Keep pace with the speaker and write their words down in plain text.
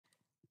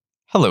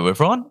Hello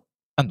everyone,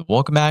 and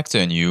welcome back to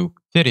a new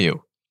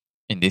video.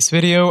 In this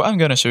video, I'm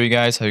gonna show you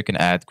guys how you can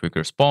add quick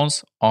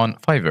response on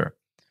Fiverr.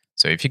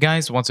 So if you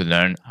guys want to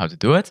learn how to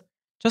do it,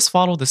 just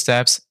follow the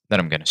steps that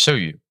I'm gonna show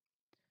you.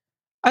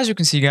 As you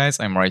can see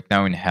guys, I'm right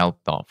now in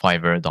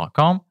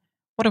help.fiverr.com,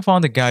 where I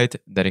found a guide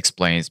that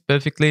explains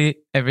perfectly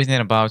everything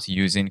about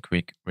using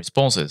quick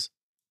responses.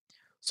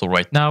 So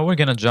right now, we're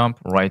gonna jump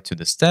right to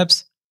the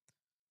steps.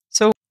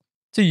 So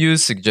to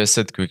use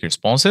suggested quick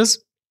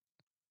responses,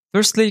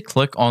 firstly,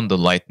 click on the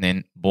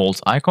lightning bolt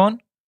icon.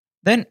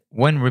 Then,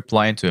 when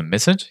replying to a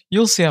message,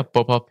 you'll see a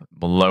pop-up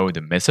below the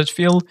message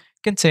field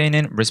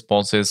containing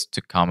responses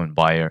to common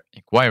buyer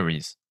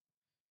inquiries.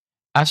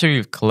 After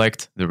you've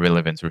clicked the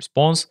relevant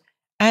response,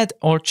 add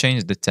or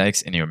change the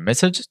text in your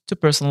message to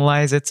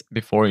personalize it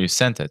before you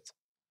send it.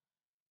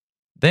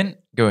 Then,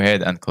 go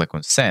ahead and click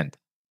on Send.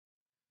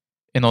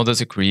 In order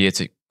to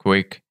create a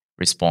quick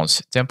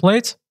response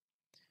template,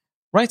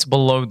 right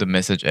below the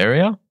message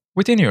area,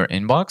 within your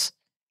inbox,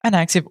 an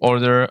active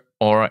order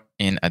or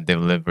in a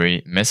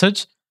delivery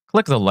message,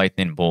 click the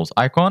lightning bolt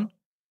icon.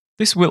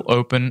 This will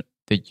open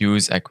the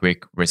Use a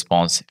Quick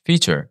Response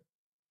feature.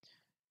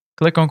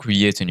 Click on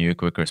Create a new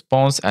quick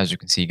response, as you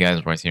can see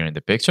guys right here in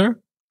the picture.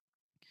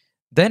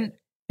 Then,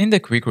 in the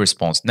quick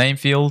response name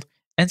field,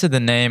 enter the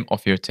name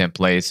of your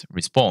template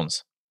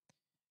response.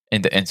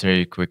 In the Enter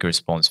a Quick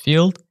Response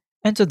field,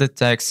 enter the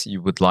text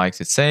you would like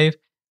to save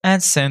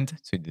and send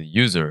to the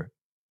user.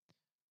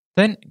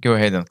 Then go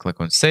ahead and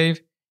click on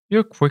Save.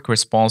 Your quick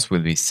response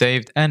will be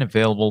saved and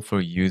available for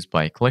use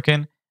by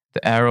clicking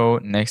the arrow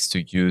next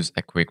to Use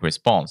a Quick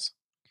Response.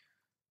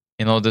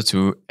 In order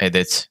to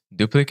edit,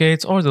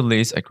 duplicate, or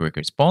delete a quick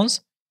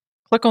response,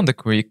 click on the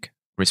Quick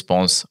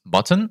Response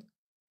button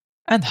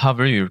and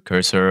hover your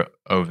cursor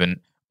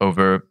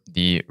over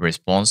the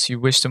response you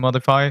wish to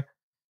modify.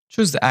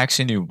 Choose the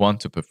action you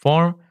want to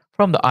perform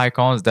from the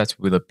icons that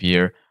will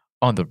appear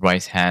on the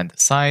right-hand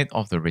side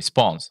of the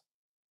response.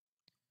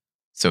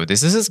 So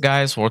this is it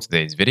guys for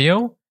today's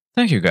video.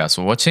 Thank you guys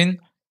for watching.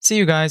 See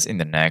you guys in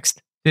the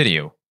next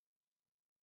video.